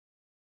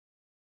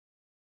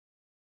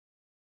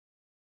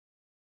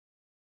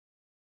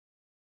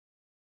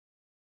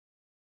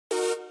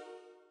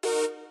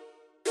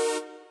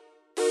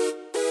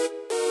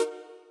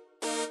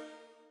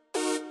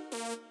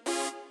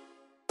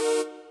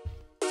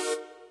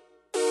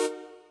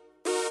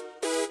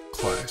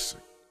Classic.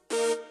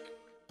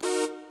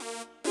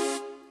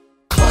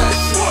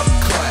 Classic,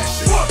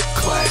 classic,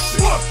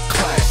 classic,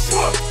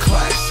 classic,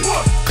 classic,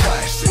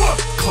 classic,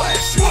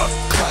 classic,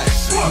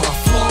 classic. My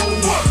flow,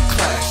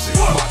 classic.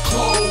 My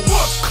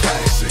clothes,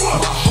 classic. My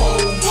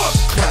home,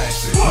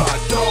 classic. My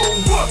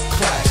dome,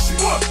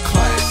 classic.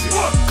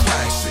 Classic,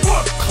 classic,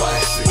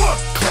 classic,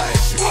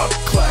 classic,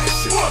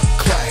 classic,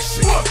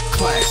 classic,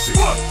 classic,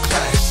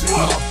 classic.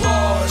 My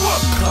bars,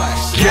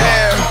 classic.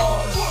 Yeah.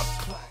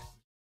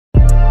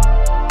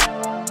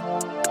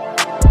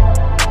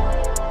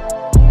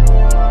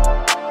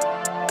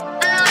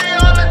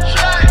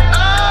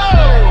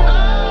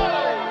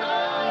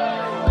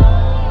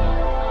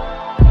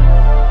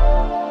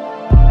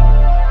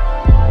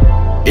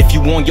 If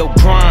you on your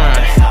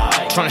grind,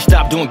 trying to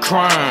stop doing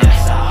crime,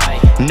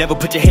 never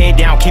put your head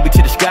down, keep it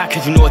to the sky,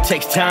 cause you know it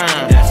takes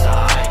time.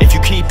 If you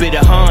keep it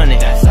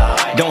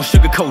 100, don't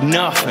sugarcoat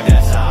nothing.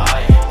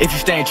 If you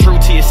staying true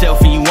to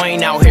yourself and you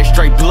ain't out here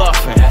straight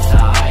bluffing.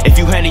 If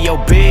you handle your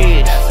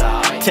biz,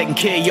 taking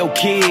care of your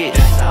kids,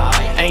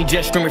 ain't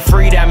just screaming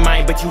free that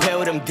mind, but you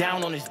held him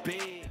down on his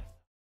bed.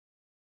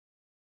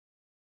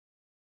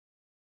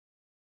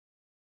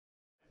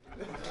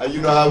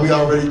 You know how we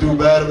already do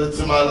battle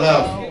to my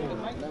left.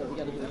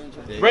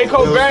 Ray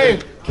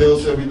Cobaine. Kill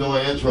said we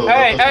doing intro.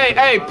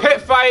 Hey, pit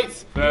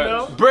fights,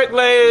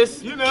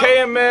 bricklayers,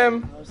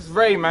 KMM. It's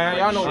Ray, man.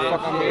 Y'all know what the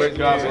fuck I'm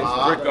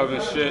Brick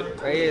oven shit.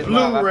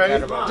 Blue Ray.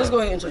 Just go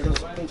ahead and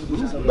introduce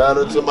yourself.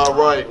 Battle to my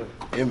right.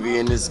 Mvee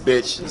in this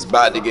bitch. It's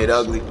about to get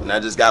ugly, and I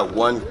just got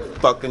one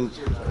fucking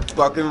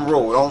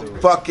rule.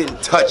 Don't fucking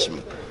touch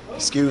me.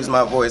 Excuse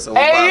my voice.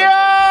 Hey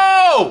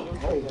yo!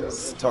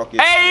 Talk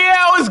your Hey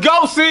yo, it's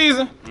go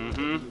season.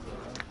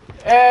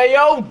 Hey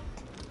yo,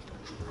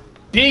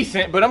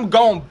 decent, but I'm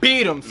gonna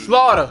beat him,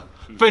 slaughter,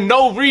 for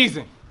no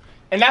reason.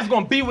 And that's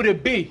gonna be what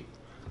it be.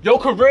 Your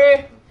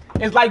career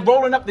is like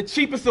rolling up the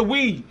cheapest of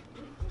weed.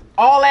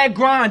 All that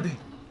grinding.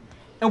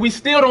 And we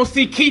still don't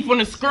see Keith on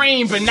the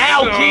screen, but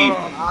now Keith.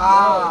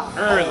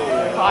 Early.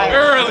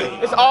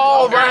 It's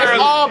all right,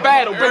 it's all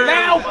battle. But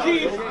now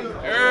Keith.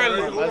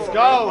 Early. Let's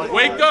go.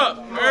 Wake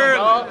up early.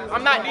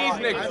 I'm not these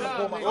niggas.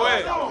 Go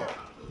ahead.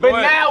 But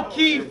now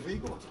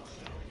Keith,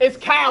 it's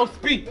cow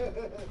speak.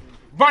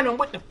 Running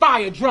with the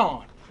fire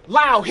drawn.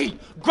 Loud heat,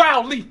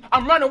 growl leaf.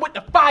 I'm running with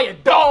the fire,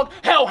 dog,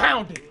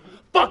 hellhounded.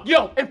 Fuck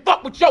yo, and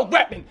fuck with your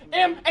weapon.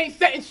 M ain't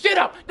setting shit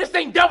up. This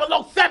ain't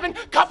 007,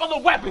 couple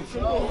of weapons.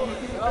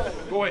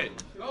 Go ahead.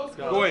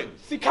 Go ahead.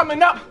 See,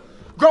 coming up,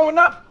 growing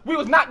up, we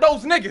was not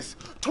those niggas.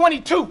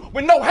 22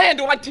 with no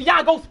handle like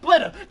Tiago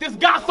Splitter. This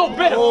guy so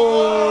bitter.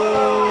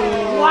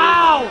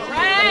 Wow.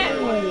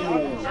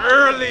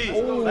 Early.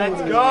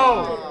 Let's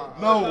go.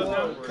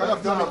 No,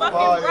 cut down the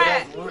fire.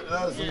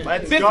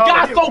 This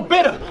guy's so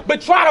bitter, but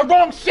try the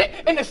wrong shit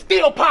and it's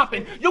still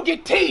popping. You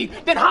get teed,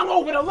 then hung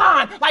over the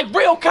line like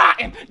real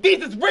cotton.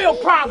 These is real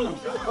problems.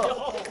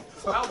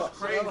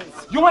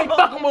 You ain't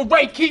fucking with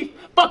Ray Keith.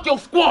 Fuck your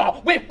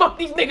squad. We'll fuck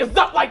these niggas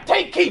up like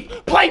Take Keith.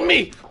 Play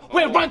me.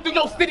 We'll run through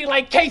your city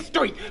like K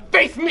Street.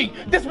 Face me.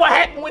 This what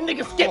happened when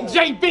niggas skip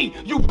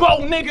JB. You bow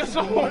niggas.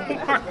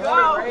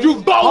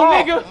 You bow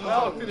nigga.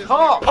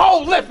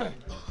 Pole lifting.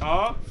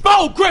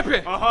 Foe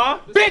gripping.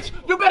 Bitch,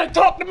 you better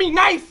talk to me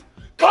nice.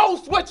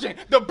 Code switching.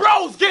 The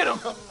bros get him.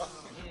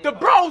 The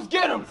bros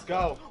get him. Let's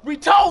go. We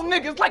told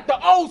niggas like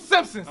the old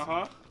Simpsons.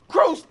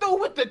 Cruise through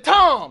with the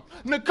Tom.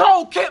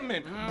 Nicole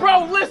Kidman.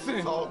 Bro,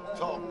 listen.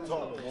 Talk,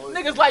 boy.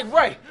 Niggas like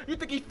Ray. You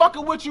think he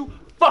fucking with you?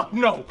 Fuck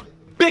no.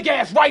 Big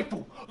ass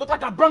rifle. Look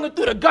like I brung it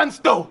through the gun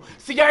stove.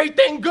 See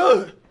everything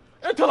good.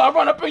 Until I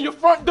run up in your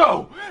front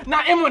door.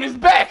 Now M on his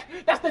back.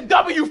 That's the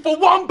W for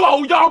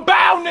Wumbo. Y'all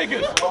bow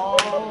niggas.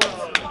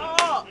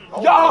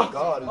 Y'all.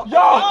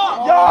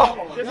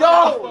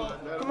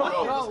 Come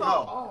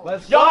on.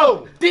 Let's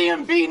Yo,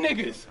 DMV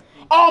niggas.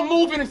 All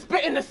moving and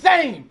spitting the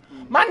same.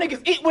 My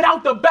niggas eat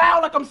without the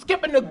bow like I'm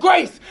skipping the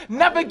grace.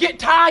 Never get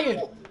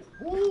tired.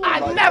 I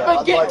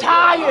never get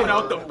tired.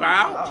 Without the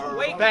bow.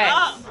 Wake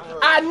up.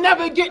 I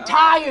never get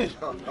tired.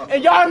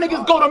 And y'all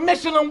niggas go to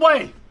Michelin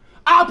way.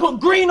 I put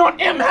green on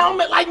M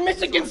helmet like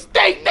Michigan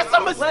State. That's a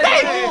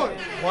mistake.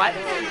 What?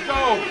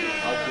 So,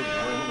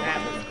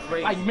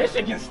 like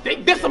Michigan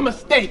State. This a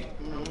mistake.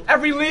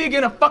 Every league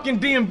in a fucking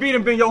DMV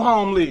done been your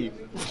home league.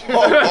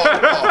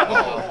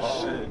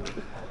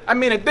 I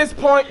mean, at this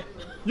point,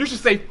 you should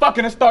say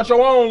fucking and start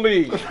your own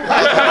league.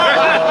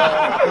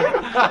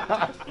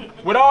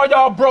 With all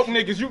y'all broke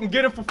niggas, you can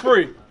get it for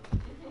free.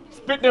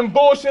 Spit them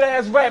bullshit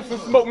ass raps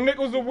and smoke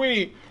nickels of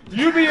weed.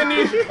 You be in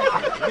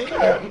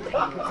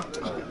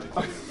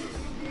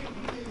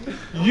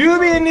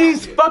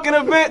these fucking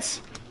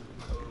events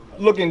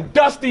looking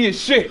dusty as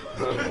shit.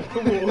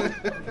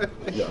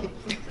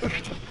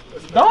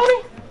 Don't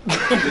he?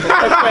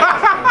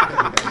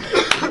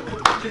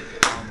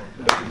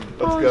 Let's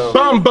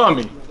go.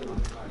 Bummy.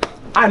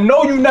 I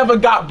know you never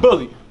got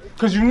bullied.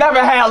 Cause you never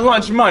had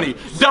lunch money,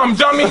 dumb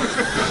dummy.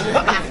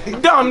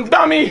 Dumb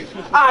dummy.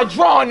 I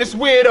draw on this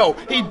weirdo.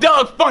 He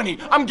dug funny.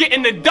 I'm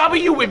getting the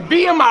W with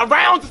B in my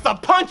rounds. It's a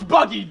punch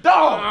buggy,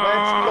 dog.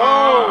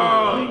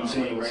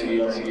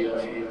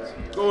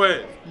 Let's go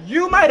ahead.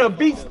 You might have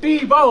beat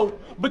Steve-O,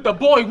 but the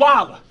boy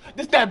Wilder.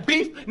 This that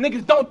beef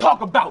niggas don't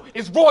talk about.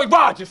 It's Roy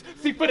Rogers.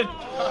 See for the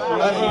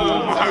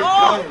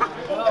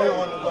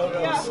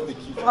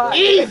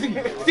easy.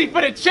 See for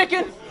the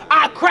chicken.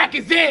 I crack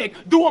his egg,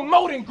 do him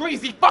more than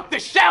greasy. Fuck the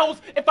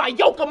shells. If I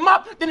yoke him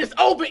up, then it's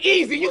over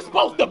easy. You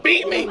supposed to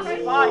beat me? Easy. You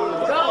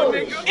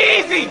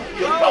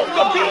supposed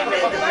to beat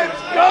me?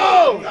 Let's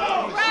go.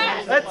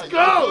 Let's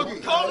go.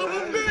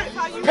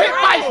 Pit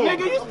fights,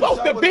 nigga. You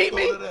supposed to beat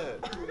me?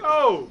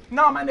 No.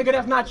 Nah, my nigga,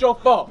 that's not your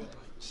fault.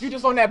 You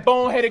just on that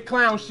boneheaded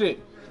clown shit.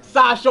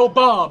 Sideshow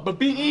Bob, but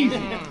be easy.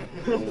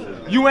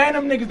 You and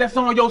them niggas that's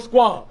on your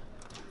squad.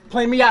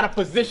 Play me out of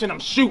position,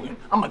 I'm shooting.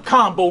 I'm a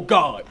combo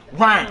guard.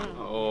 Round.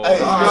 Hey,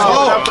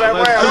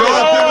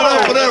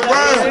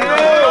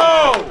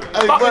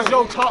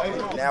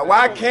 Now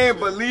I can't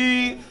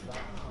believe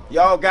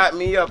y'all got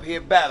me up here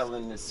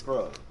battling this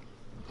scrub.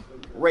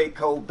 Ray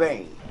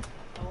Cobaine,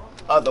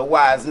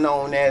 otherwise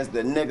known as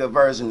the nigga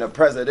version of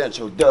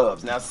Presidential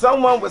Dubs. Now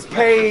someone was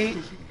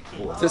paid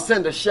to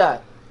send a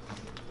shot,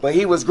 but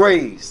he was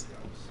grazed.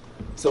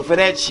 So for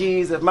that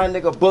cheese, if my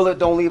nigga Bullet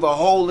don't leave a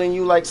hole in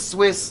you like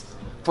Swiss,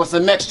 for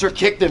some extra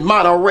kick than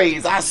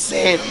Monterey's, I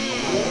said,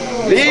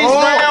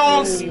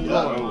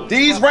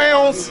 these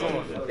rounds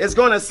is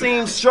gonna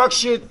seem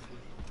structured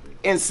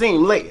and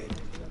seem layered.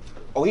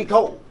 Oh, he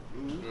cold.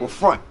 Well,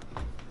 front.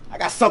 I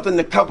got something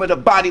to cover the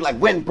body like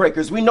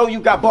windbreakers. We know you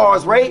got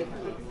bars, Ray.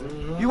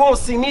 You won't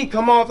see me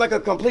come off like a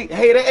complete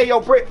hater. Hey, yo,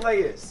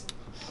 bricklayers.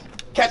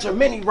 Catch a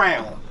mini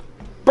round.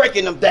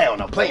 Breaking them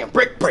down. I'm playing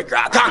brick breaker.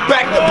 I cock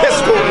back the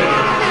pistol.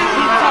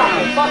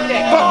 Fuck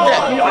that.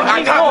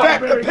 I cock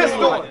back the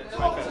pistol.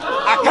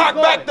 I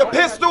cocked back the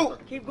pistol,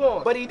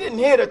 but he didn't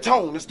hear the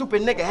tone. The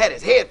stupid nigga had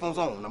his headphones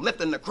on. I'm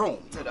lifting the chrome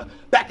to the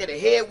back of the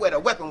head where the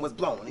weapon was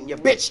blown. And your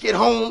bitch get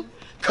home,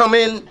 come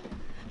in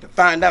to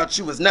find out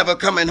you was never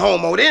coming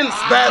home. Or in this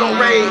battle,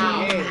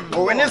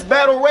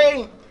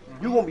 Ray,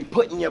 you gonna be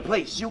put in your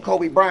place. You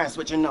Kobe Bryant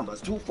switching numbers.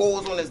 2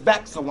 4s on his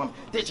back, so I'm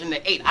ditching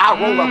the 8. I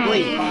roll a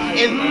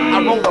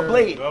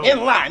blade.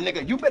 In line,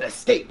 nigga. You better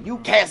escape. You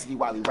Cassidy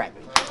while he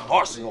rapping.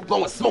 Arsenal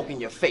blowing smoke in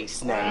your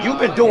face now. You've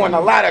been doing a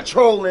lot of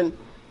trolling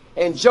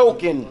and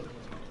joking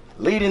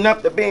leading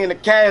up to being a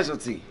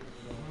casualty.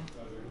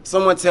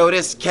 Someone tell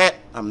this cat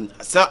I'm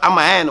an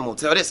animal.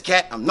 Tell this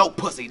cat I'm no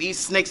pussy. These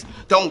snakes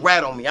don't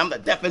rattle me. I'm the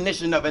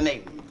definition of an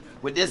alien.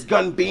 With this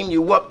gun beam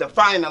you up,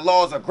 defying the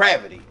laws of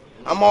gravity.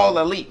 I'm all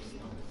elite.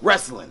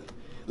 Wrestling.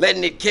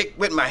 Letting it kick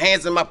with my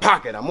hands in my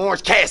pocket. I'm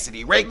Orange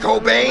Cassidy. Ray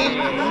Cobaine.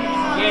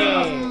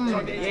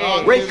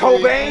 Ray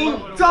Cobaine.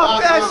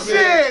 Talk that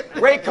shit.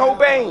 Ray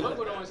Cobaine.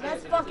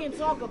 Let's fucking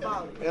talk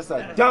about it. That's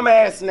a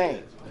dumbass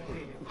name.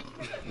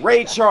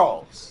 Ray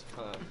Charles.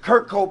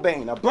 Kurt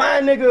Cobain. A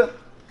blind nigga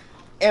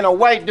and a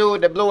white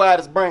dude that blew out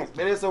his brains.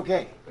 But it's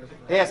okay.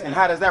 They're asking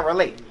how does that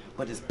relate?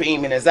 But this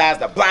beam in his eyes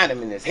that blind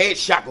him and his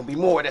headshot gonna be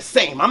more of the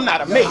same. I'm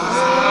not amazed.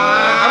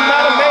 I'm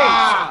not amazed.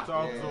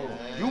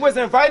 You was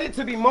invited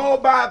to be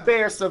mauled by a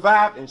bear,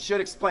 survived, and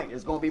should explain.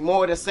 It's gonna be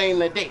more of the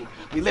same today.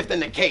 We lift in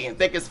the K and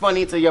think it's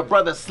funny till your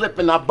brother slip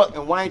in our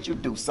bucket. Why ain't you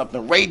do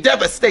something? Ray,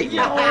 devastate.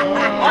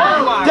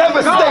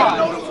 Devastate.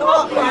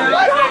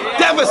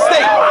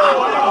 Devastate.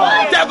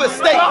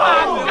 Devastate.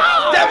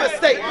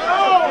 Devastate.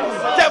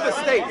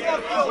 Devastate.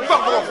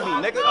 Fuck off me,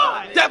 nigga.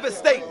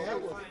 Devastate.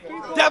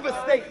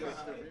 Devastate.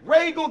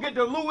 Ray gonna get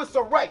the Lewis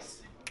or Rice.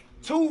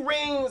 2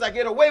 rings, I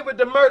get away with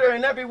the murder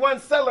and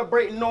everyone's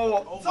celebrating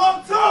on.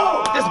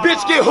 This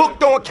bitch get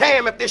hooked on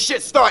cam if this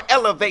shit start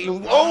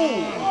elevating.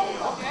 Oh,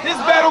 this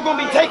battle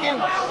gonna be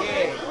taken.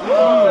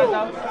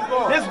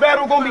 This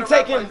battle gonna be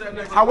taken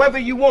however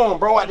you want,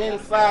 bro. I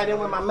didn't slide in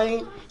with my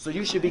main, so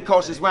you should be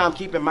cautious where I'm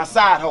keeping my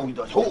side hole.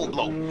 The whole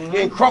blow.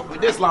 Getting crunk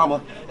with this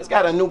llama. It's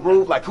got a new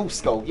groove like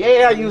Cusco.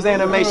 Yeah, I use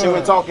animation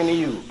when talking to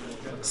you.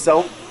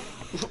 So.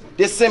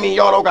 This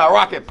semi-auto got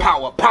rocket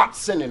power, pop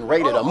sending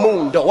rated a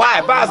moon though. I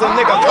advise a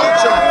nigga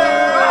coach him.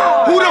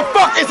 Who the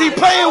fuck is he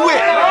playing with?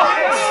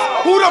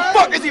 Who the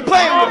fuck is he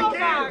playing with? What the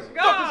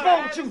fuck is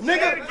wrong with you,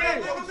 nigga?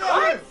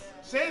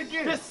 Say it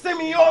again. This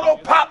semi-auto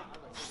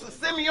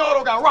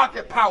got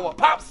rocket power,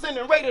 pop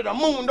sending rated a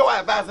moon though. I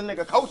advise a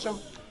nigga coach him.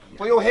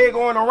 For your head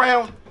going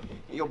around,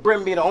 your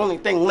brim be the only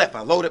thing left.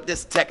 I load up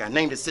this tech, I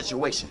named it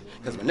situation.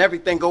 Because when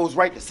everything goes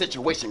right, the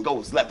situation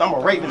goes left. I'm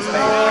a Ravens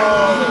fan.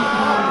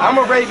 I'm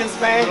a Ravens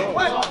fan.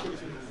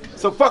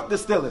 So fuck the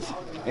Steelers.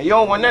 And you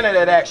don't want none of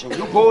that action.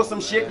 You pull some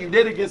shit, you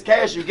did against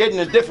Cash, you getting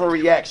a different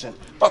reaction.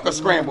 Fuck a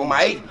scramble,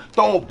 my 8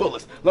 throwing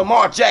bullets.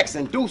 Lamar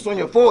Jackson, deuce on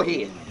your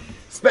forehead.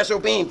 Special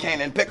beam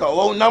cannon, pick a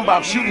low number,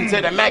 I'm shooting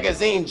to the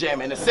magazine jam,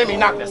 and the semi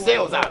knock the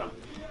sales out of them.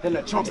 Then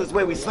the trunks is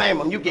where we slam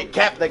them. You get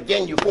capped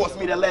again, you force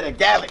me to let a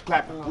Gallic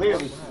clap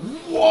clearly.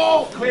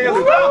 Whoa,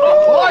 clearly.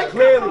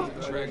 Clearly.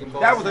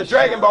 That was a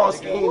Dragon Ball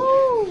scheme.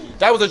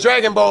 That was a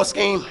Dragon Ball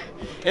scheme.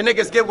 And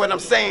niggas get what I'm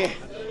saying.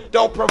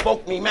 Don't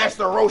provoke me,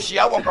 Master Roshi.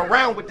 I walk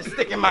around with the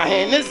stick in my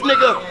hand. This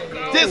nigga,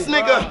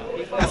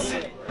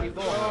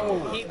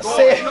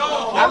 said,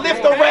 I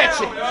lift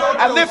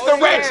the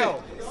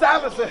ratchet.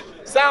 Silencer,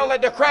 sound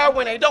like the crowd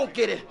when they don't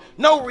get it.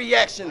 No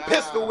reaction,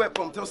 pistol whip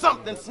them till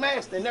something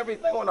smashed and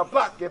everything on the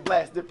block get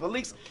blasted.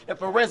 Police and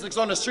forensics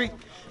on the street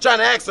trying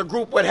to ask a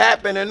group what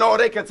happened, and all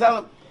they could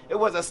tell them it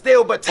was a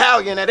steel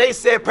battalion, and they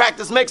said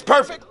practice makes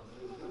perfect.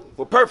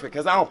 Well, perfect,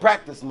 because I don't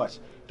practice much.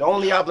 The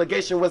only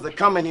obligation was to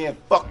come in here and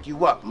fuck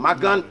you up. My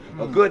gun,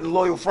 a good and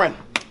loyal friend.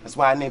 That's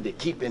why I named it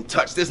Keep in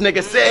Touch. This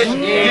nigga said,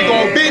 you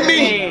gonna beat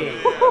me?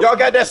 Y'all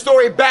got that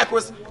story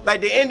backwards, like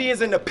the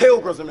Indians and the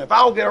Pilgrims. And if I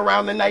don't get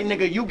around tonight,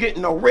 nigga, you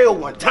getting a real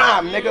one.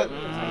 Time, nigga.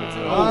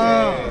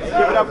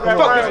 Give it up for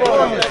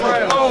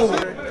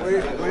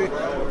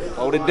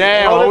Hold it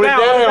down,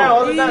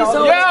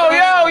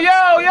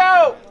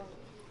 Yo.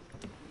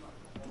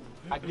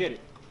 I get it.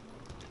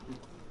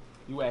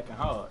 You acting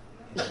hard.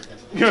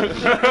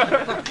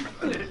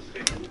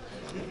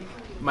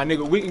 My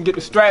nigga, we can get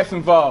the straps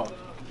involved.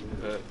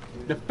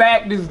 The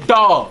fact is,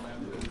 dog,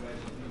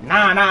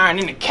 9-9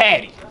 in the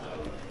caddy.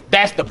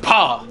 That's the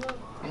paw.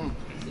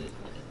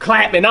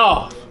 Clapping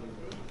off.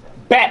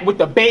 Back with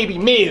the baby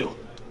meal.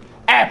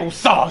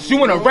 Applesauce. You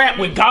wanna rap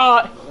with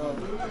God?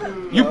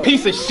 You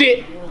piece of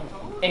shit.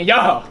 And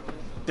y'all,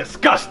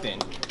 disgusting.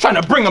 Trying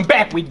to bring them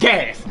back with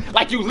gas.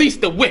 Like you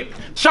leased the whip.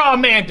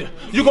 Charmander,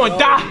 you gonna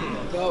die?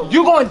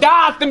 You gonna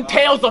die if them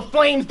tails of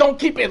flames don't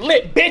keep it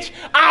lit, bitch.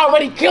 I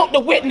already killed the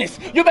witness.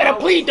 You better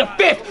plead the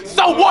fifth.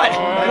 So what?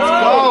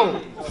 Let's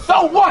go.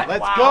 So what?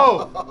 Let's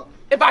go.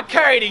 If I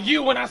carry to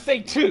you when I say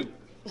two.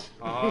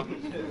 Go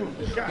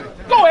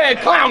ahead,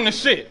 clown the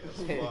shit.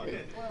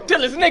 Till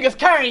this nigga's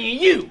carrying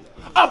you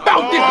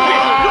about this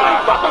bitch. You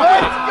ain't fucking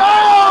with it.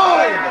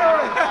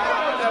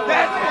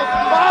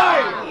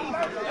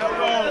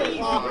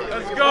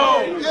 Let's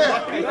go.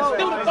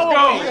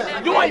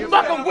 Yeah. You ain't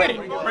fucking with it.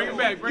 Bring it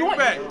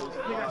back.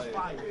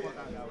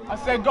 I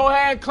said, go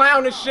ahead,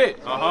 clown this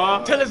shit.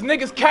 Till this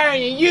nigga's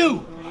carrying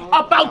you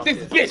about this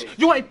bitch.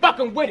 You ain't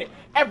fucking with it.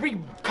 Every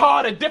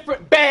card a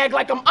different bag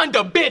like I'm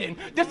underbidding.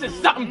 This is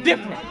something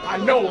different. I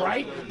know,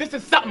 right? This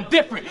is something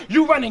different.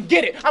 You run and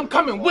get it. I'm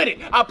coming with it.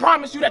 I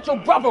promise you that your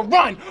brother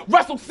run.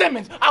 Russell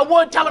Simmons, I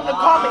would tell him to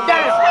calm it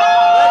down. Let's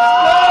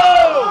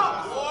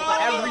go!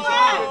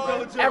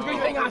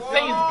 Everything I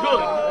say is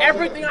good.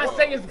 Everything I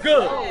say is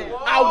good.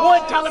 I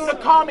would tell him to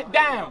calm it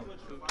down.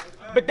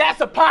 But that's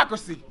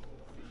hypocrisy.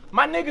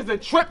 My niggas a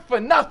trip for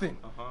nothing.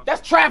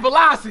 That's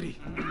Travelocity.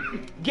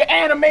 Get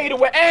animated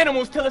with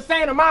animals till it's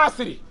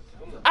animosity.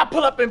 I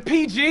pull up in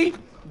PG,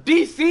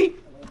 DC,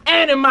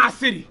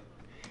 Animosity.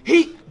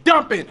 Heat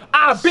dumping.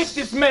 I bitch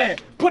this man.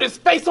 Put his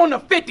face on the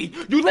 50.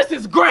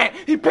 Ulysses Grant.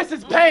 He pissed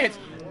his pants.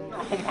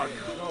 Oh my God.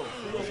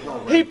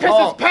 He pissed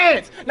his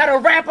pants. Not a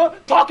rapper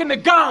talking to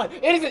God.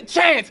 It isn't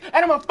chance.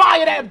 And I'm gonna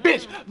fire that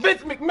bitch.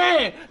 Vince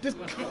McMahon.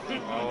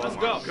 Let's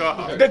go.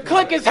 The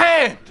click is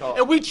hand.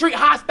 And we treat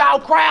hostile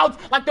crowds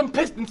like them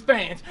Pistons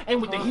fans.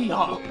 Ain't with the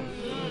hee-haw.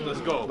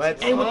 Let's go.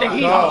 Ain't with the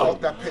hee-haw.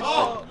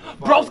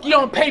 Broski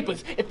on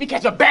papers. If he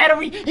catch a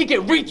battery, he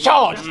get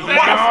recharged.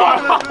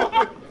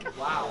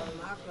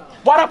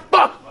 Why the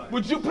fuck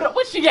would you put a,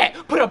 where's she at?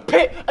 Put a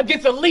pit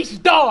against a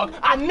leashed dog.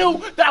 I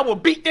knew that I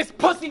would beat this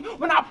pussy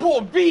when I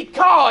pulled V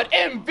card,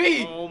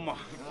 Mvee. Oh my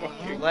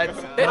fucking. They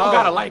don't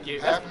gotta like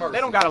it. They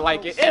don't gotta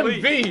like it.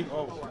 Mvee.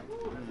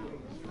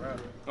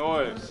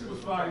 Oh,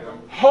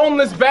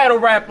 Homeless battle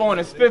rap on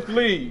his 5th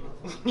lead.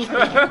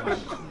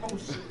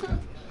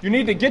 You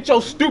need to get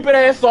your stupid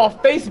ass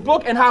off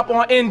Facebook and hop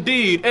on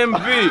Indeed,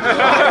 Mvee.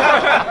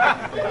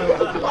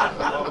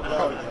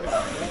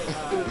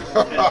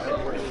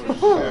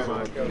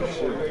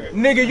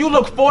 Nigga, you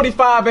look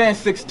 45 and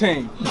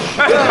 16.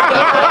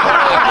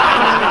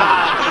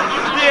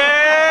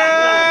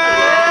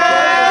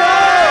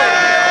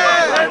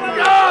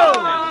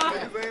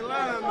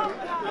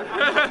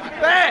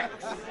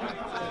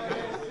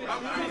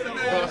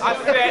 I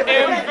said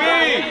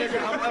Mvee.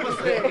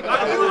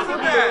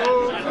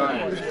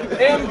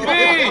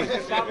 Mvee.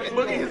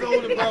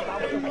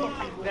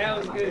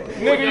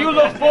 Nigga, you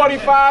look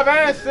 45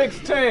 and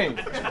 16.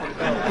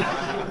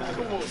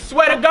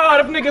 Swear to God,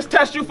 if niggas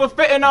test you for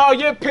fitting all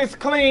your piss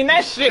clean,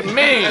 that shit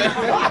mean.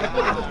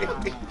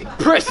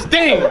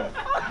 Pristine.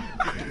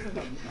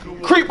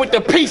 Creep with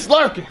the peace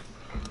lurking.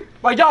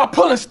 While y'all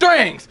pulling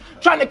strings,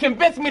 trying to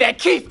convince me that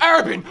Keith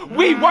Urban,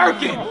 we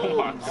working.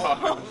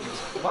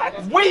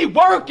 We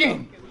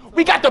working.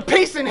 We got the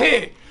peace in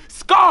here.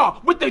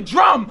 Scar with the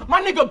drum.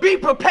 My nigga, be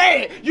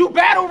prepared. You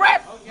battle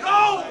rap?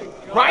 No.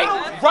 Right.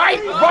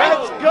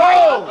 Let's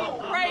go.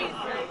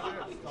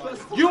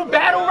 You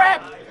battle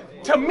rap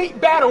to meet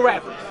battle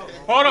rappers.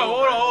 Hold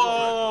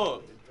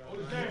on.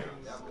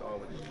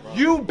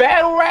 You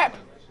battle rap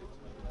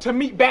to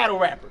meet battle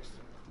rappers.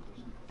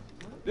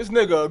 This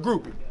nigga a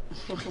groupie.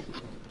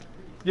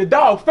 Your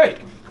dog fake.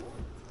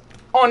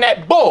 On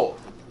that bull.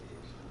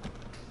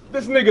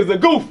 This nigga's a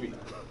goofy.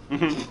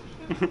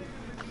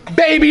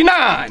 Baby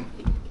 9.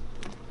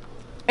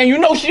 And you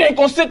know she ain't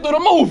gonna sit through the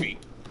movie.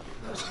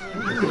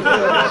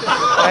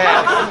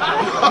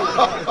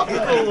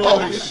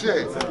 Oh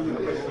shit.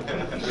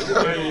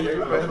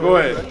 Go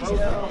ahead.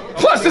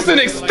 Plus, it's an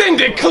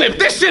extended clip.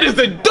 This shit is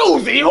a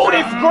doozy. Who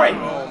this great?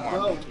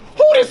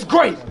 Who this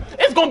great?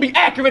 It's gonna be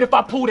accurate if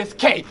I pull this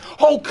K.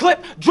 Whole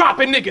clip,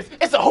 dropping niggas.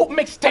 It's a hope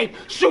mixtape.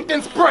 Shoot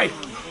then spray.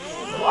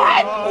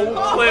 What? Whole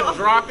clip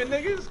dropping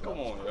niggas? Come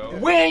on, yo.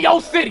 We're in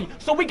your city,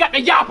 so we got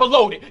the yapper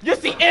loaded. You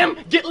see M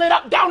get lit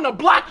up down the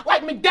block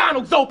like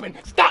McDonald's open.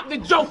 Stop the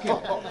joking.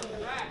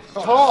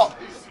 Talk.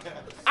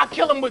 I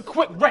kill him with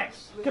quick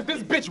raps, cause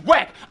this bitch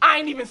whack. I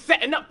ain't even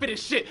setting up for this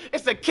shit.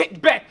 It's a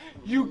kickback.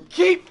 You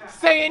keep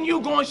saying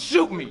you gonna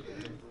shoot me,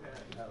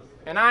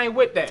 and I ain't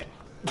with that.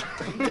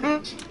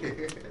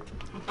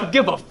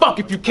 Give a fuck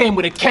if you came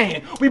with a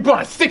can. We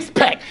brought a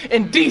 6-pack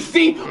in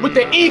DC with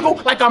the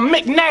eagle like a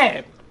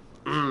McNabb.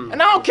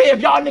 And I don't care if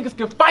y'all niggas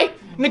can fight,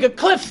 nigga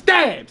Cliff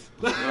stabs.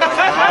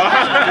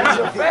 That's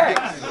a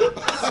fact.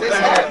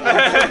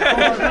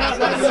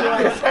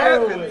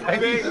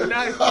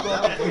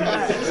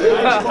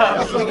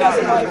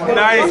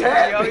 Nice.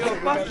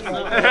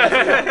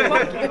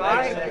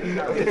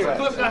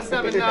 Cliff got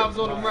 7 knobs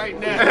on him right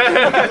now.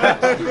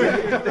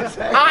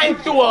 I ain't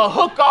through a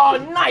hook all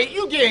night.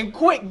 You getting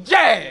quick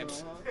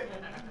jabs.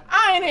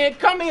 I ain't even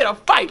come here to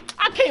fight.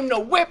 I came to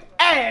whip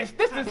ass.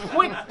 This is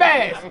quick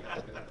fast.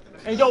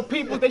 And yo,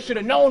 people, they should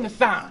have known the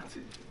signs.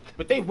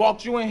 But they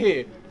walked you in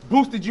here,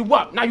 boosted you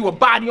up. Now you a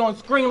body on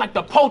screen like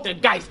the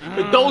poltergeist.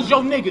 But those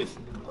your niggas,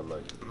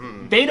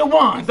 they the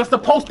ones that's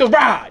supposed to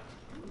ride.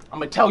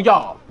 I'ma tell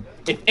y'all,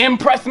 if M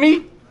press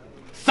me,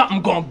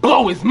 something gonna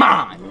blow his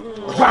mind.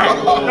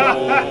 Right.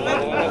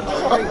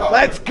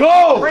 Let's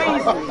go!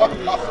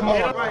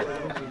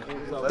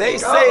 They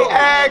say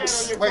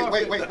ask.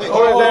 Wait.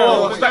 Hold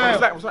on.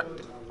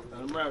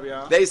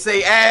 They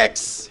say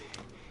ask,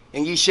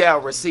 and ye shall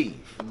receive.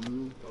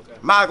 Am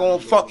I gonna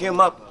fuck him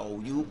up?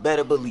 Oh, you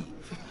better believe.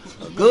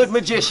 A good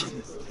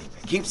magician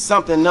keeps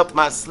something up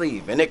my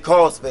sleeve, and it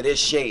calls for this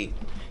shade,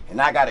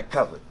 and I got it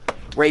covered.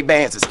 Ray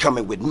Bans is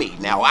coming with me.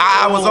 Now,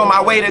 I was on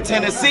my way to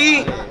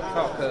Tennessee.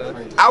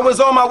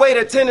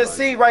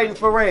 Writing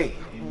for Ray.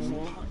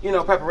 You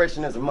know,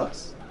 preparation is a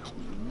must.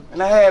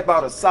 And I had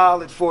about a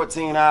solid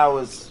 14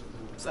 hours,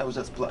 so that was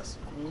just plus.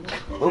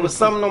 But it was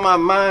something on my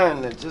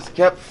mind that just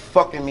kept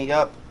fucking me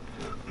up.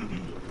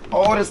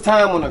 All this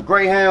time on a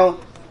Greyhound,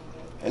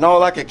 and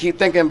all I could keep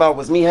thinking about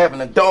was me having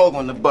a dog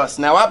on the bus.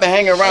 Now, I've been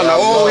hanging around the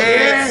old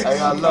heads. Hey,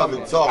 I love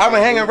it. Talk. I've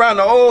been hanging around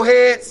the old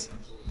heads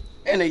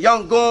and the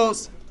young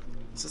goons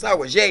since I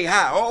was yay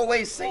high.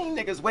 Always seen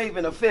niggas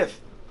waving a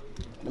fifth.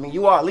 I mean,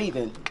 you are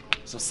leaving,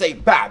 so say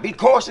bye. Be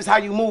cautious how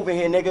you moving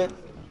here, nigga.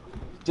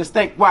 Just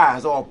think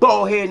wise, or a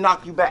bald head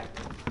knock you back.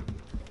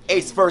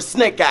 Ace first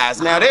snake eyes.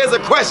 Now, there's a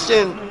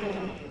question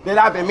that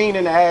I've been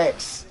meaning to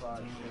ask.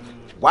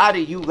 Why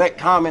do you let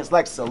comments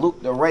like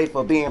salute the Ray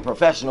for being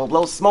professional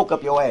blow smoke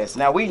up your ass?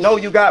 Now, we know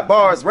you got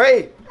bars,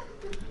 Ray,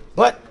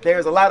 but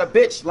there's a lot of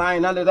bitch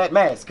lying under that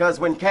mask. Cause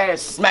when Cash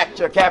smacked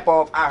your cap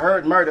off, I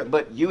heard murder,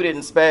 but you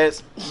didn't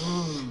spaz.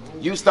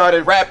 You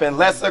started rapping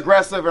less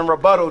aggressive and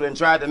rebuttal and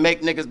tried to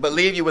make niggas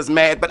believe you was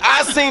mad. But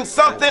I seen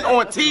something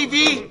on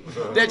TV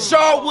that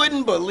y'all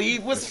wouldn't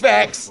believe was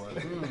facts.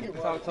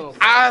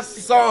 I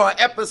saw an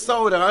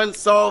episode of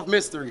Unsolved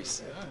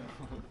Mysteries.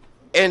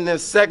 And the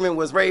segment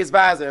was Ray's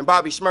visor and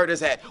Bobby Schmurder's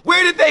hat.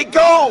 Where did they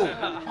go?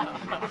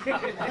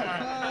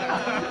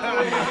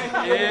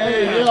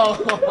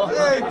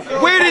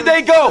 Where did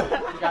they go?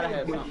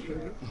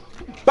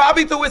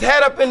 Bobby threw his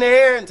hat up in the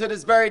air, and to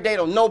this very day,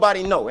 don't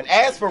nobody know. And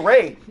as for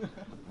Ray,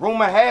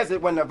 rumor has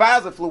it when the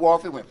visor flew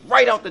off, it went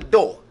right out the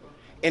door.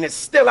 And it's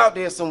still out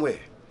there somewhere.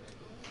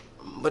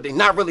 But they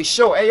not really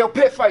sure. Hey, yo,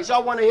 pit fights,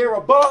 y'all want to hear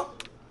a bar?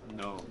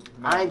 No.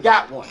 I ain't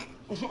got one.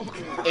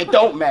 It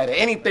don't matter.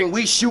 Anything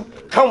we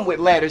shoot come with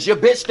ladders. Your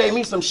bitch gave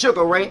me some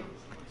sugar, Ray.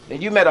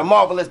 And you met a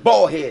marvelous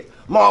bald head,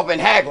 Marvin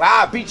Hagler.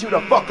 I'll beat you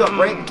the fuck up,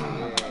 Ray.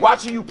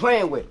 Watch who you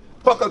playing with.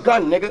 Fuck a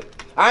gun, nigga.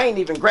 I ain't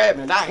even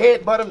grabbing it. I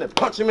headbutt him and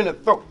punch him in the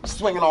throat,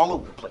 swinging all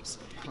over the place.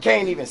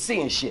 Can't even see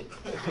and shit.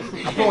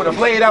 I pulled a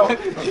blade out,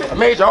 a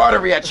major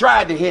artery I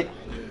tried to hit,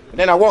 and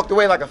then I walked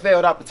away like a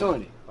failed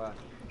opportunity. I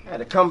had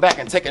to come back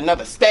and take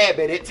another stab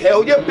at it.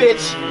 Tell your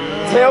bitch,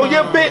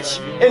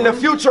 in the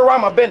future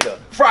I'm a bender.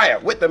 Fryer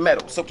with the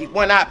metal, so keep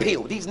one eye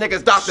peeled. These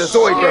niggas Dr.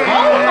 Zoidberg.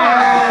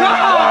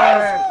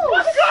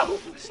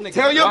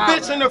 Tell your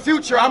bitch in the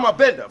future I'm a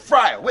bender.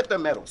 Fryer with the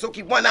metal, so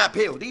keep one eye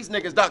peeled. These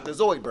niggas Dr.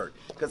 Zoidberg.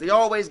 Cause they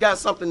always got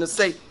something to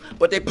say,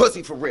 but they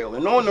pussy for real.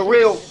 And on the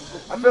real,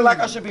 I feel like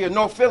I should be a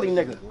North Philly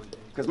nigga.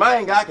 Cause my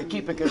ain't got I can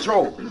keep in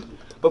control.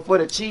 But for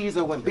the cheese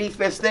or when beef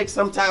and steak,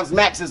 sometimes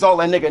Max is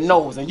all a nigga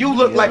knows. And you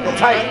look like the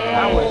type.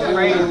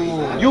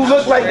 You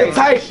look like the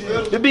type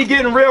to be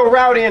getting real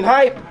rowdy and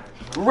hype,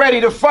 ready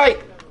to fight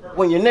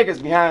when your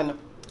niggas behind them.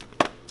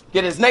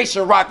 Get his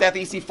nation rocked after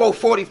he see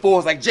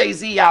 444s like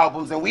Jay-Z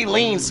albums and we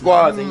lean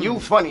squads and you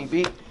funny,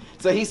 B.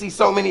 So he see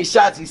so many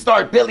shots, he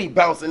start Billy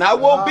bouncing. I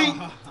won't be.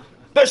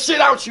 the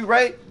shit out you,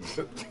 right?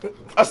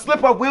 A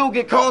slip up will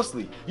get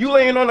costly. You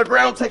laying on the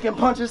ground taking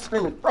punches,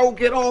 screaming, bro,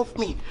 get off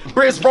me.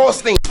 Briz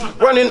Rothstein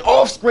running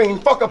off screen,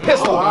 fuck a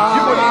pistol. You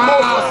gonna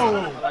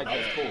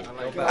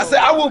need more. I said,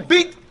 I will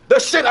beat the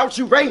shit out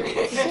you, Ray.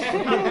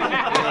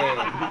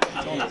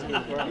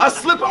 A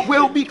slip up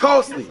will be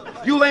costly.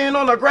 You laying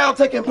on the ground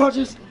taking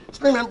punches,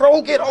 screaming,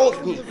 bro, get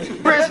off me.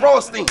 Briz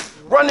Rothstein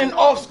running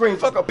off screen,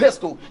 fuck a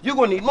pistol. You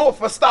gonna need more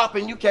for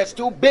stopping. You catch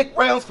 2 big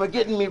rounds for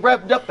getting me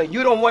revved up, and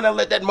you don't wanna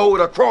let that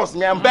motor cross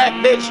me. I'm back,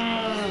 bitch.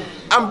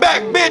 I'm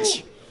back,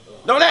 bitch.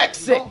 Don't act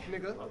sick.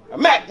 A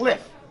Mac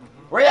lift.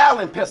 Ray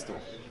Allen pistol.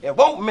 It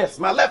won't miss.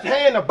 My left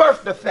hand, a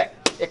birth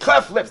defect. It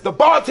cleft lips. The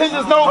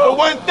bartender's known for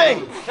one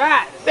thing.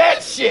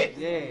 That shit.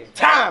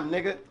 Time,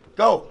 nigga.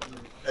 Go.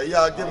 Hey,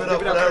 y'all give it up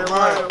for that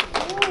rhyme.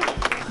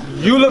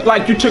 You look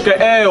like you took an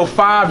L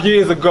 5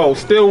 years ago,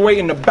 still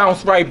waiting to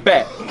bounce right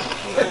back.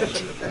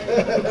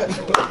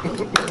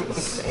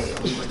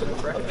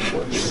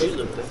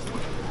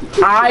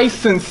 I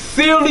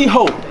sincerely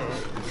hope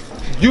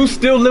you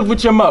still live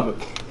with your mother,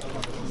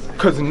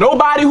 cause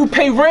nobody who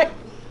pay rent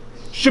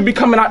should be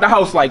coming out the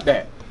house like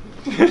that.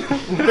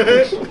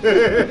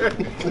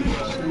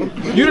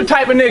 You the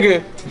type of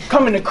nigga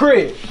come in the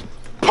crib,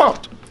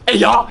 pumped. Hey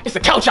y'all, it's a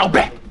couch out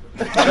back.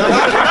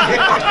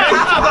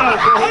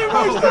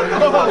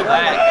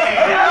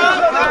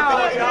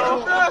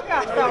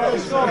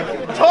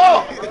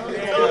 Talk.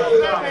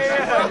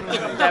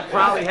 That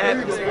probably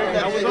happened.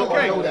 That was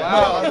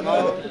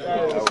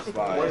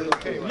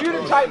okay. You the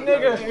type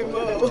nigga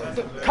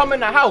come in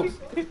the house,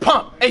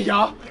 pump. Hey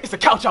y'all, it's a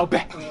couch out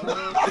back.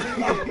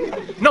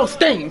 No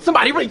stain.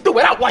 Somebody really threw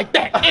it out like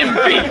that.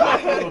 Mvee.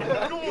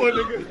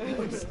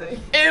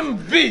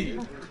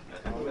 Mvee.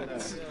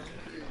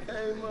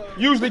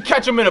 Usually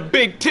catch him in a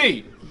big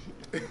T.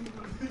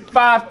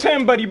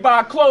 5'10", but he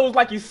buy clothes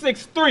like he's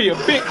 6'3", a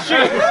big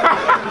shit.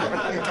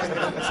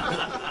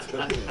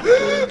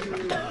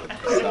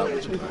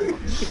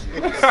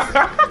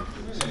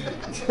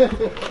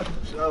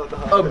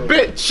 A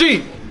bit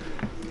cheap.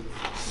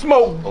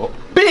 Smoke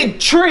big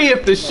tree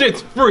if the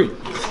shit's free.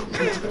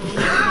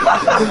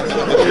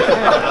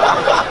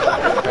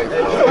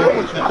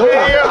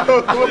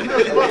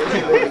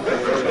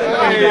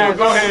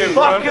 Go ahead,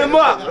 Fuck him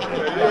up.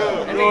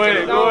 Go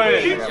ahead.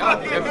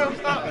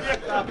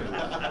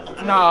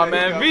 Nah,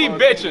 man, V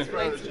bitchin'.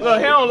 Look,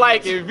 he don't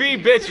like it, V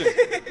bitchin'.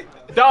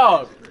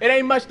 Dog, it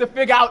ain't much to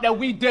figure out that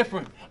we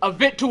different.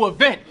 Event to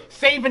event,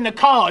 saving the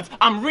cards,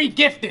 I'm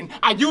re-gifting.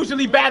 I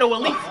usually battle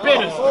elite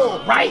spitters,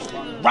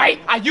 right?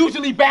 I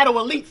usually battle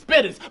elite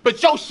spitters, but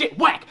your shit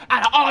whack.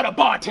 Out of all the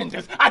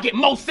bartenders, I get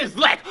most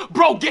sizzlack.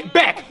 Bro, get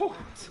back.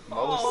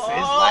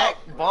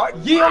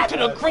 Yield to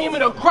the cream of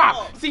the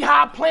crop. See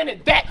how I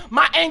planted that?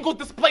 My angles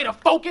display the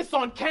focus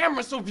on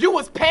camera so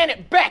viewers pan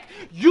it back.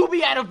 You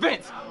be at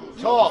events.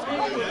 Talk.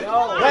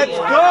 Let's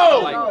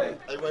go.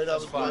 Hey, wait, that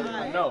was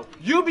fine. No,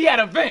 you be at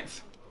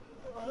events,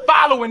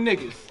 following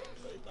niggas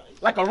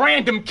like a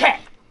random cat.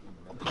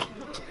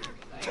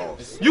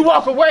 You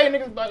walk away,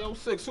 niggas like, yo,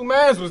 6, who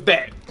mans was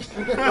that?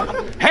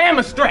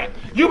 Hammer strap.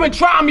 You been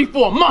trying me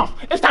for a month.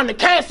 It's time to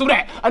cancel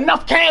that.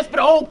 Enough cans for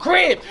the whole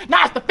crib.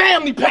 Now it's the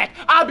family pack.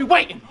 I'll be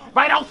waiting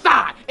right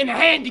outside in the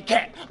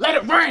handicap. Let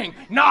it ring.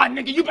 Nah,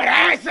 nigga, you better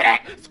answer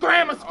that.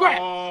 Scram or scrap.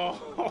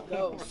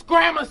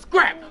 Scram or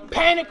scrap.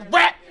 Panic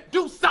rap.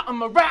 Do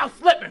something around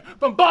slipping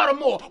from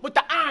Baltimore with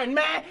the Iron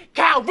Man,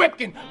 Cal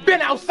Ripken, been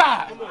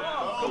outside.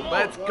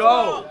 Let's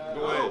go.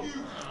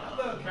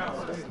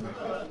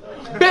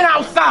 Been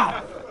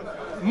outside.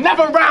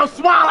 Never round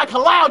swine like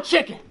halal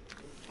chicken.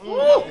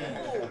 Woo.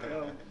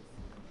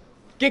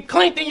 Get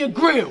cleaned in your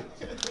grill.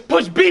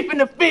 Push beef in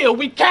the field.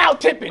 We cow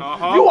tipping.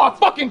 You are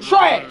fucking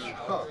trash.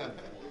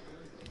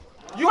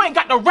 You ain't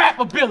got the rap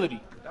ability.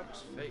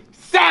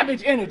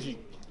 Savage energy.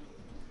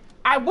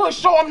 I will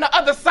show him the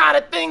other side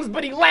of things,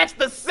 but he lacks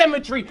the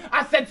symmetry.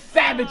 I said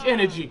savage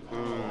energy.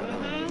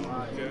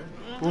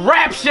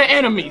 Rapture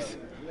enemies.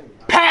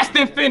 Past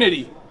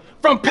infinity.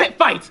 From pit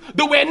fights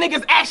to where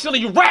niggas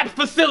actually rap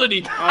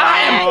facility.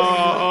 I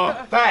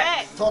am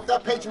Facts. Talk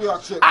that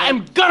patriarch shit. I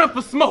am gunning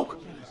for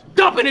smoke.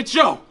 Dumping it,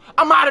 yo.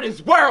 I'm out of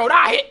this world.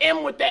 I hit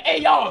M with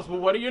the ARs.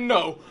 Well, what do you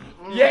know?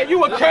 Yeah,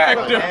 you a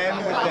character.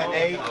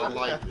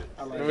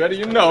 What do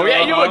you know?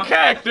 Yeah, you a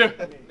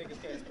character.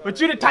 But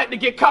you the type to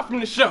get cut from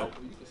the show.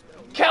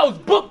 Kells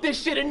booked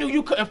this shit and knew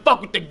you couldn't fuck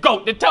with the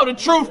GOAT. To tell the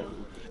truth,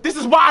 this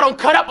is why I don't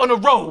cut up on the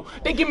road.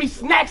 They give me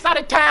snacks out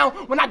of town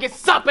when I get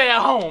supper at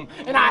home.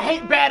 And I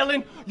hate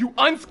battling, you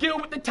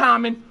unskilled with the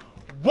timing,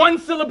 one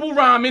syllable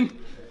rhyming,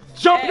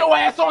 jump your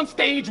ass on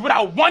stage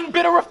without one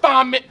bit of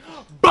refinement.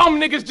 Bum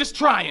niggas just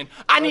trying.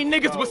 I need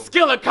niggas with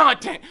skill of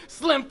content.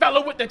 Slim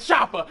fella with the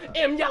chopper.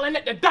 M yelling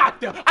at the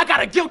doctor. I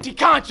got a guilty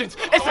conscience.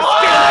 It's a skill.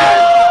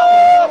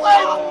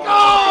 Let's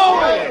go!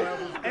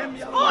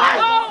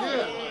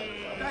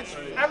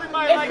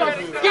 It's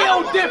a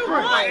skill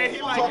difference.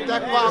 Talk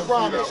that 5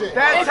 rhyme and shit.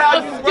 That's It's how a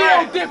you skill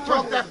rap. difference.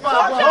 Talk that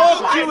 5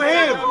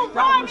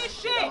 rhyme and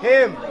shit.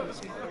 Him.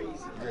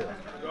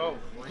 Him.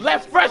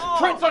 Left Fresh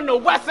Prince on the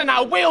West and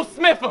I will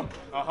Smith him.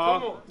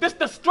 This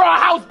the straw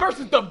house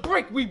versus the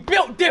brick. We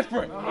built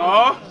different.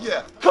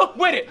 Yeah. Cook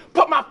with it.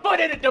 Put my foot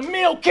in it. The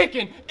meal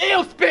kicking.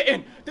 Ill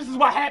spitting. This is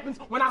what happens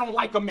when I don't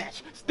like a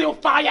match. Still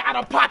fire out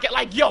of pocket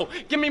like, yo,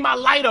 give me my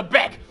lighter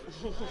back.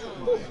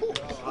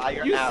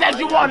 You said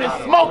you wanted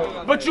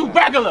smoke, but you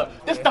regular.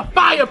 This the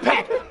fire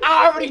pack.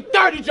 I already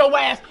 30'd your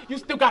ass. You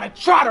still gotta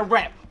try to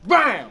rap.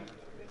 Round.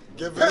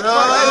 Give it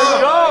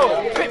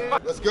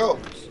up. Let's go.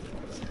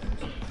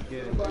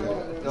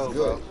 Let's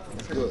go.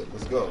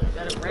 Let's go.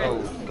 Let's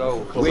go.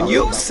 When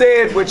you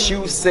said what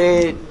you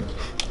said,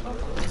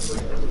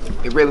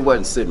 it really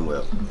wasn't sitting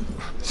well.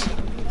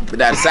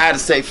 But I decided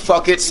to say,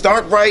 fuck it,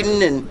 start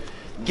writing and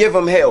give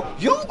them hell.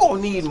 You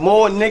gonna need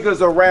more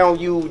niggas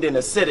around you than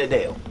a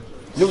Citadel.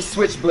 New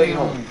switchblade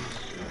home.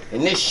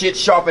 And this shit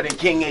sharper than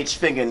King H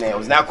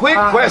fingernails. Now, quick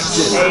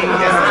question.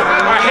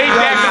 I hate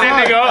dapping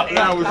that nigga up.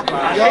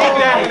 I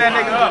hate dapping that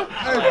nigga up.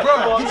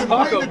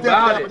 Talk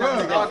about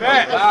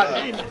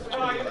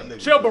it.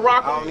 Chill,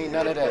 Barack. I don't need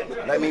none of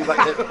that. Let me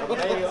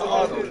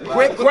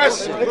quick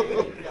question.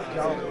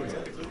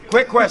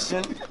 Quick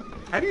question.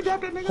 Have you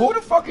dapped that nigga? Who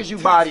the fuck is you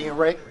bodying,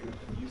 Ray?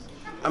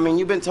 I mean,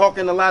 you've been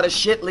talking a lot of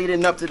shit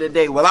leading up to the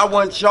day. Well, I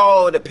want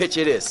y'all to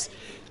picture this.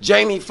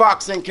 Jamie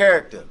Foxx in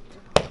character,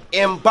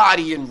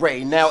 embodying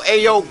Ray. Now,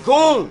 ayo,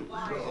 goon.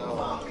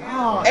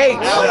 Hey,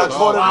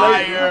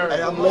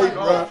 I'm late,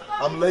 bro.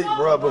 I'm late,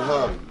 bro,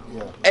 but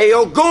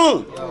ayo,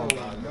 goon.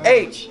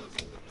 H.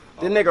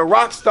 The nigga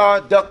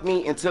Rockstar ducked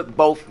me and took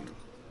both.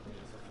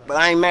 But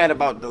I ain't mad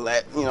about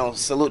the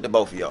salute to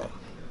both of y'all.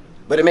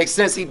 But it makes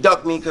sense he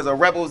ducked me because a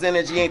rebel's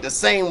energy ain't the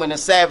same when a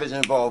savage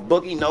involved.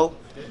 Boogie, no.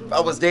 If I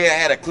was there, I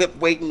had a clip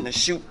waiting to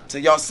shoot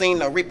till y'all seen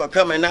the Reaper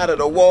coming out of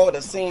the wall.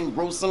 The scene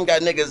gruesome,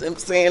 got niggas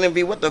saying,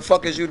 Mvee, what the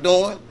fuck is you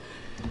doing?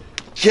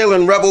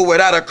 Killing rebel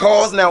without a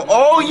cause. Now,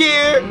 all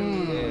year,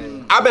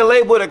 I've been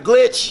labeled a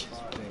glitch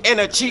and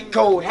a cheat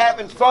code,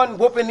 having fun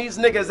whooping these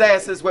niggas'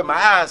 asses with my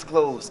eyes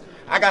closed.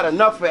 I got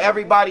enough for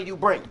everybody you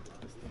bring.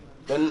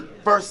 The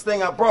first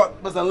thing I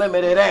brought was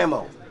unlimited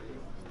ammo.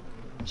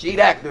 Cheat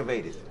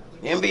activated.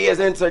 Mvee is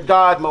into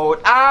God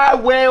mode. I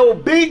will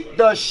beat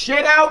the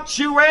shit out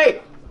you,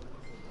 Ray.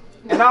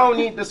 And I don't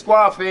need the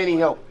squad for any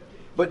help.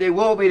 But they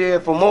will be there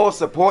for more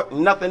support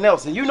and nothing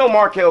else. And you know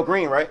Markel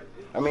Green, right?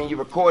 I mean, you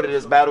recorded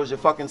his battles your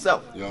fucking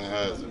self. Young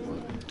has it,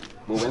 bro.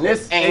 But when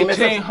this aim is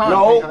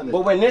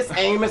but when this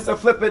aim is a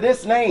flip of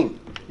this name,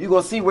 you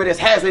gonna see where this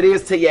hazard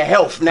is to your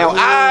health. Now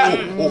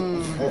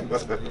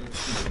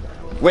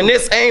when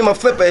this aim a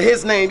flip of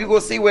his name, you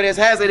gonna see where this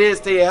hazard is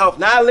to your health.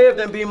 Now I lived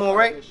in B-More,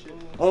 right?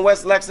 On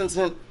West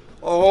Lexington.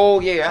 Oh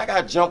yeah, I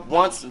got jumped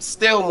once and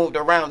still moved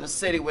around the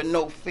city with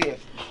no fear.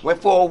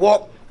 Went for a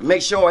walk,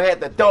 make sure I had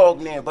the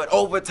dog there. But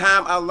over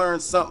time I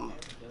learned something.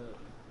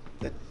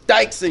 The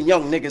dykes and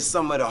young niggas,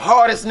 some of the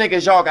hardest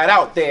niggas y'all got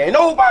out there. And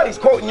nobody's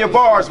quoting your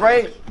bars,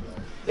 Ray.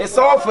 It's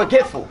all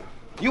forgetful.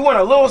 You want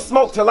a little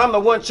smoke till I'm the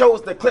one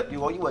chose to clip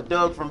you, or you a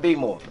Doug from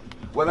B-More.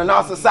 Well, in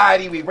our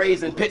society, we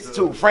raising pits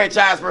too.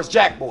 Franchise versus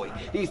Jack Boy.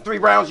 These 3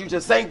 rounds you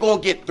just ain't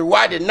gonna get through.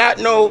 I did not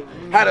know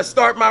how to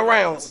start my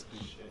rounds.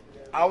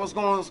 I was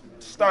gonna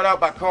start out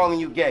by calling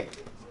you gay.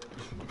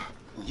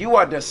 You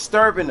are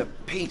disturbing the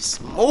peace.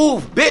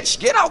 Move, bitch,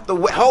 get out the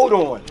way. Hold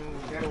on.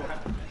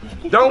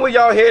 Don't we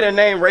y'all hear the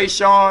name Ray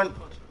Sean?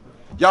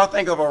 Y'all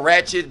think of a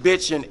ratchet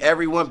bitch in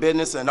everyone's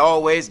business and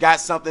always got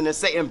something to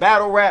say. In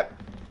battle rap,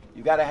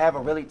 you gotta have a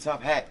really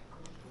tough hat.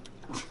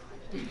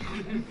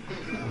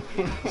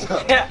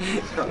 Talk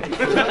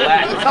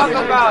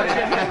about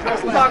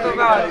it. Talk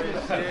about it.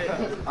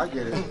 I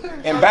get it.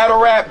 In battle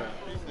rap,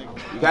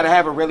 you gotta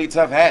have a really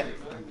tough hat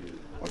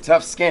or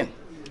tough skin.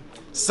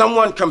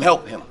 Someone come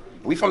help him.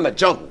 We from the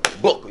jungle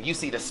book. You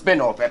see the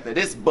spinoff after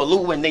this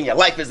baloo, and then your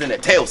life is in a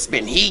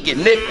tailspin. He get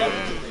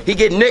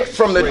nicked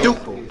from the Duke.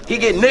 He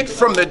get nicked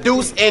from the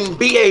Deuce and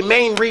be a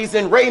main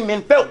reason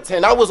Raymond felt.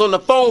 And I was on the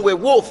phone with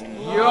Wolf.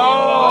 Yo!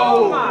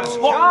 Oh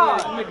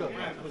my God!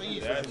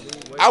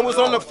 I was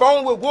on the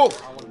phone with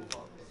Wolf.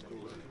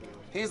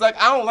 He's like,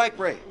 I don't like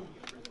Ray.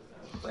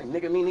 Like,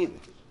 nigga, me neither.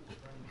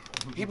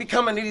 He be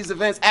coming to these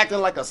events acting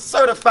like a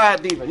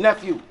certified diva.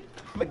 Nephew, I'm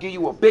gonna give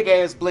you a big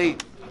ass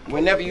blade.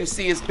 Whenever you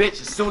see his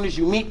bitch, as soon as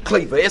you meet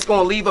Cleaver, it's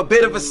gonna leave a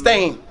bit of a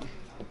stain.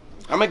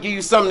 I'm gonna give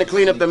you something to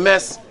clean up the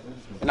mess.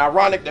 And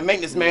ironic, the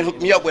maintenance man hooked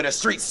me up with a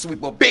street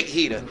sweeper, big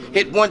heater.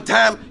 Hit one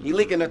time, he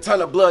leaking a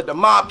ton of blood, the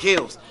mob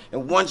kills.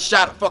 And one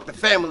shot, I fucked the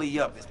family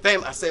up. His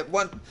family, I said,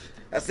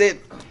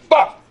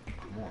 fuck.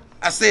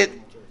 I said,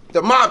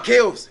 the mob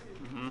kills.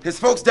 His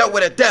folks dealt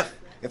with a death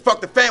and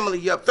fucked the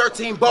family up.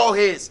 13 bald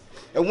heads,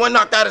 and one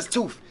knocked out his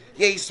tooth.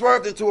 Yeah, he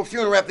swerved into a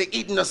funeral after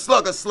eating a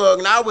slug.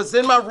 And I was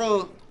in my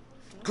room,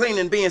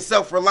 cleaning, being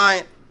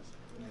self-reliant,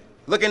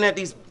 looking at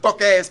these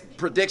fuck-ass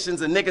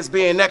predictions and niggas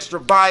being extra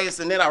biased,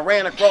 and then I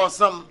ran across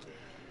something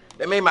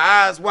that made my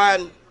eyes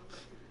widen.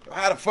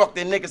 How the fuck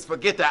did niggas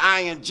forget the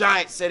Iron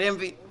Giant? Said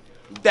Mvee,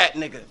 that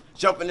nigga.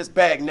 Jump in this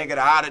bag, nigga.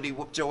 The oddity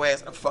whooped your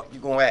ass. How the fuck you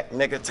gonna act,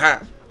 nigga?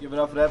 Time. Give it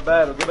up for that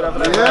battle. Give it up for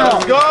that battle.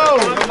 Let's go!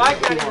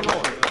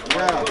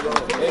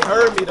 They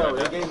heard me though.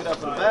 They gave it up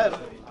for the battle.